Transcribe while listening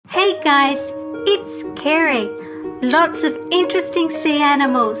guys, it's Kerry. Lots of interesting sea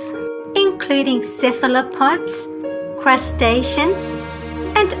animals, including cephalopods, crustaceans,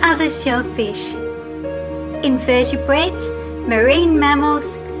 and other shellfish. Invertebrates, marine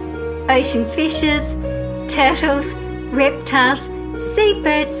mammals, ocean fishes, turtles, reptiles,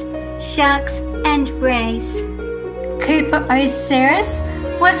 seabirds, sharks, and rays. Cooperoceras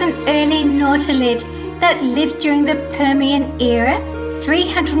was an early nautilid that lived during the Permian era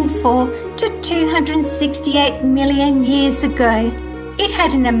 304 to 268 million years ago. It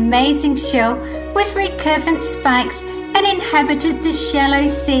had an amazing shell with recurvent spikes and inhabited the shallow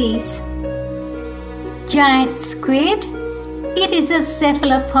seas. Giant squid. It is a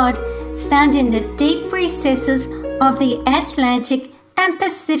cephalopod found in the deep recesses of the Atlantic and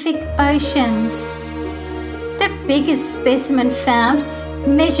Pacific Oceans. The biggest specimen found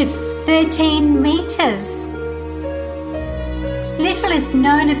measured 13 meters. Little is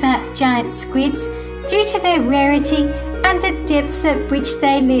known about giant squids due to their rarity and the depths at which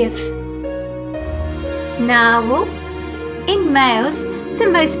they live. Narwhal. In males, the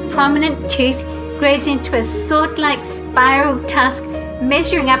most prominent tooth grows into a sword-like spiral tusk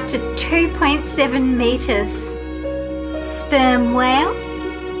measuring up to 2.7 meters. Sperm whale.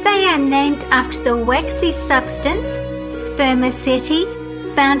 They are named after the waxy substance, spermaceti,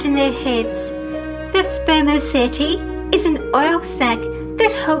 found in their heads. The spermaceti is an oil sac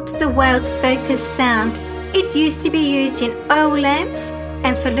that helps the whales focus sound. It used to be used in oil lamps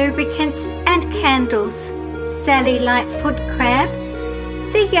and for lubricants and candles. Sally Lightfoot crab.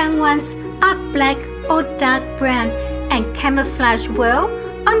 The young ones are black or dark brown and camouflage well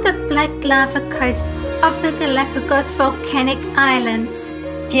on the black lava coasts of the Galapagos volcanic islands.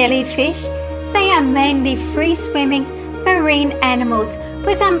 Jellyfish. They are mainly free-swimming marine animals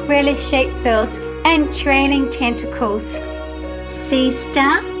with umbrella-shaped bills and trailing tentacles. Sea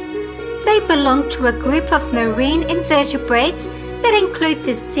star. They belong to a group of marine invertebrates that include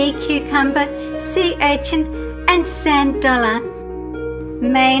the sea cucumber, sea urchin, and sand dollar.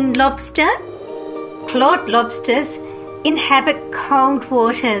 Maine lobster. Clawed lobsters inhabit cold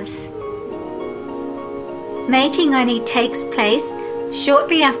waters. Mating only takes place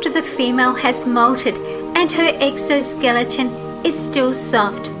shortly after the female has molted and her exoskeleton is still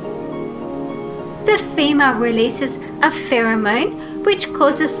soft. The female releases a pheromone which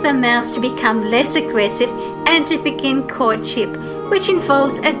causes the males to become less aggressive and to begin courtship, which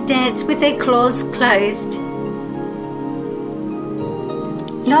involves a dance with their claws closed.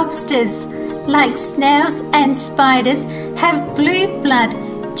 Lobsters, like snails and spiders, have blue blood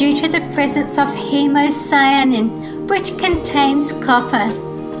due to the presence of hemocyanin, which contains copper.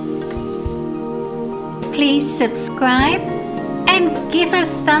 Please subscribe and give a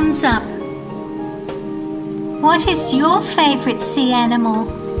thumbs up. What is your favourite sea animal?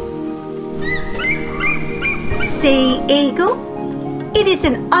 Sea eagle. It is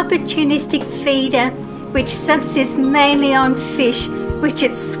an opportunistic feeder which subsists mainly on fish, which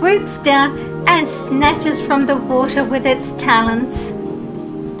it swoops down and snatches from the water with its talons.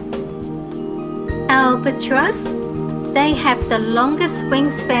 Albatross. They have the longest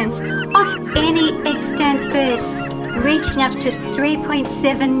wingspans of any extant birds, reaching up to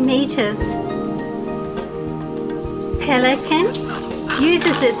 3.7 meters. Pelican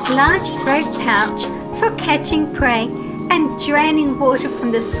uses its large throat pouch for catching prey and draining water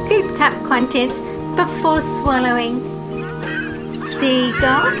from the scooped up contents before swallowing.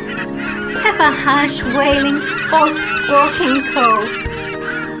 Seagull have a harsh wailing or squawking call.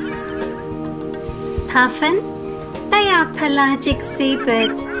 Puffin. They are pelagic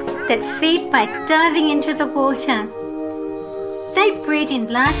seabirds that feed by diving into the water. They breed in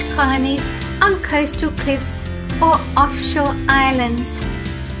large colonies on coastal cliffs or offshore islands.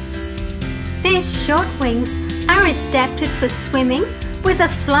 Their short wings are adapted for swimming with a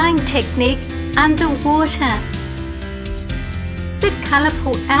flying technique underwater. The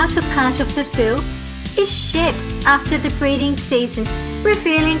colourful outer part of the bill is shed after the breeding season,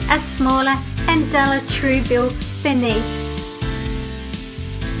 revealing a smaller and duller true bill beneath.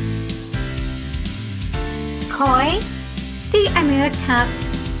 Koi. The amur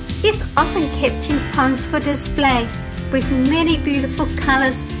is often kept in ponds for display with many beautiful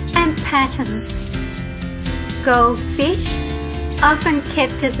colours and patterns. Goldfish. Often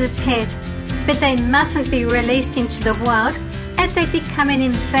kept as a pet, but they mustn't be released into the wild as they become an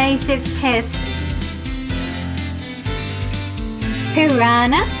invasive pest.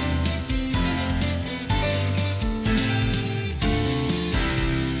 Piranha.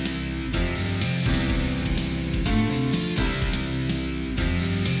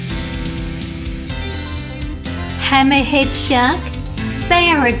 Hammerhead shark. They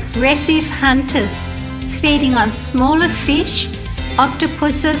are aggressive hunters, feeding on smaller fish,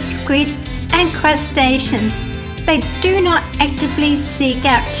 octopuses, squid, and crustaceans. They do not actively seek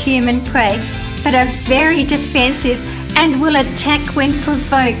out human prey, but are very defensive and will attack when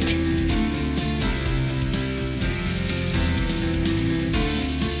provoked.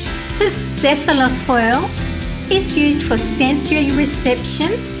 The cephalofoil is used for sensory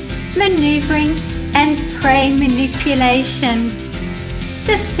reception, maneuvering, and prey manipulation.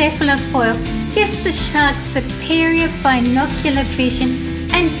 The cephalofoil gives the shark superior binocular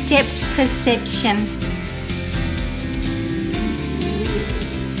vision and depth perception.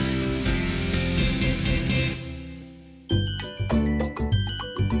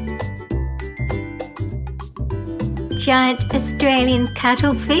 Giant Australian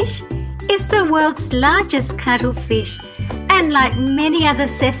cuttlefish is the world's largest cuttlefish, and like many other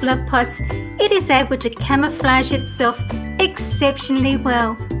cephalopods, it is able to camouflage itself exceptionally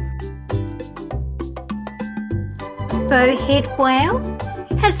well. Bowhead whale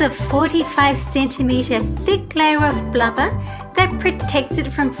has a 45 centimetre thick layer of blubber that protects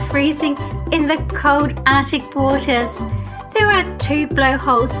it from freezing in the cold Arctic waters. There are 2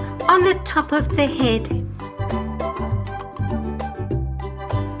 blowholes on the top of the head.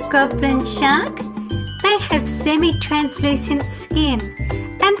 Goblin shark, they have semi-translucent skin,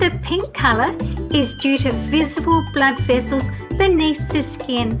 and the pink colour is due to visible blood vessels beneath the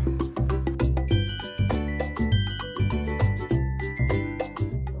skin.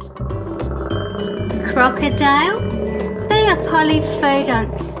 Crocodile, they are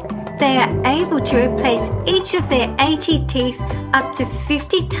polyphodonts. They are able to replace each of their 80 teeth up to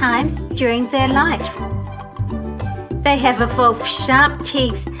 50 times during their life. They have evolved sharp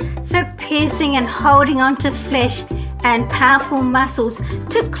teeth for piercing and holding onto flesh, and powerful muscles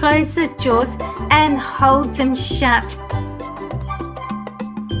to close the jaws and hold them shut.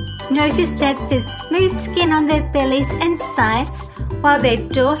 Notice that there's smooth skin on their bellies and sides, while their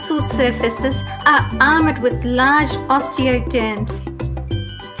dorsal surfaces are armoured with large osteoderms.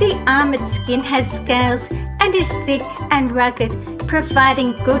 The armoured skin has scales and is thick and rugged,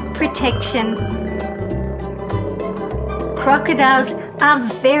 providing good protection. Crocodiles are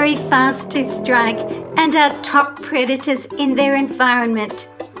very fast to strike and are top predators in their environment.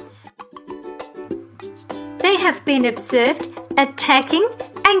 They have been observed attacking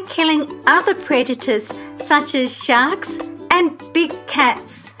and killing other predators such as sharks and big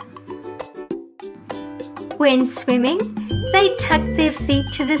cats. When swimming, they tuck their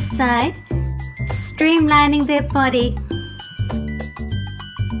feet to the side, streamlining their body.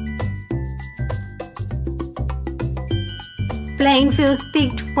 Blainville's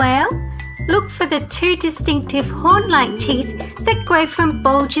beaked whale look for the 2 distinctive horn-like teeth that grow from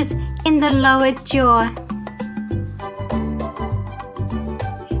bulges in the lower jaw.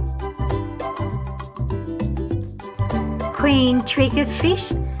 Queen triggerfish,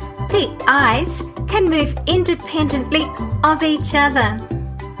 the eyes can move independently of each other.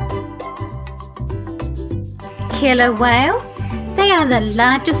 Killer whale, they are the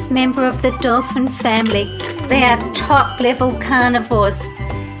largest member of the dolphin family. They are top-level carnivores.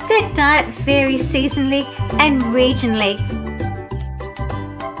 Their diet varies seasonally and regionally.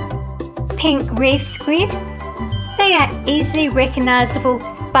 Pink reef squid, they are easily recognisable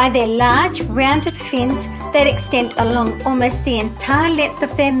by their large, rounded fins that extend along almost the entire length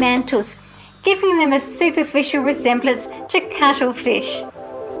of their mantles, giving them a superficial resemblance to cuttlefish.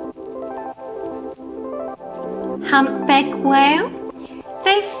 Humpback whale,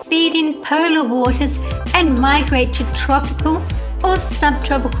 they feed in polar waters and migrate to tropical or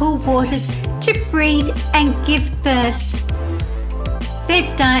subtropical waters to breed and give birth.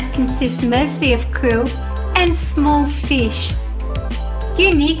 Their diet consists mostly of krill and small fish.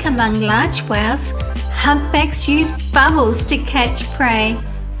 Unique among large whales, humpbacks use bubbles to catch prey.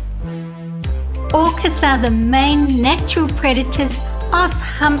 Orcas are the main natural predators of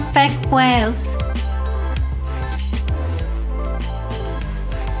humpback whales.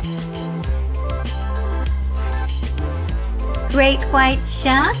 Great white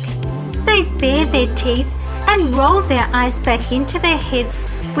shark, they bare their teeth and roll their eyes back into their heads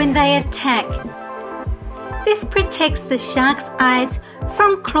when they attack. This protects the shark's eyes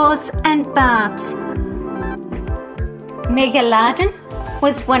from claws and barbs. Megalodon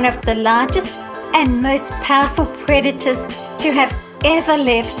was one of the largest and most powerful predators to have ever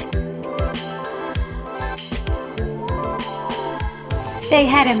lived. They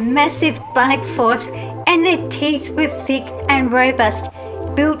had a massive bite force and their teeth were thick and robust,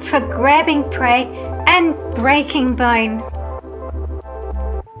 built for grabbing prey and breaking bone.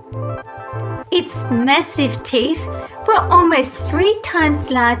 Its massive teeth were almost 3 times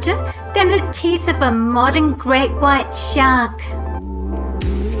larger than the teeth of a modern great white shark.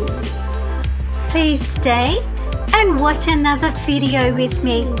 Please stay and watch another video with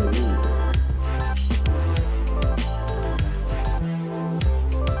me.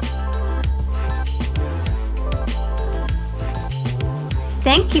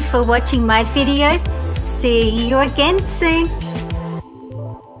 Thank you for watching my video. See you again soon.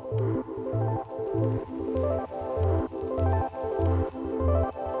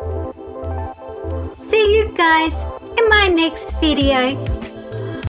 See you guys in my next video.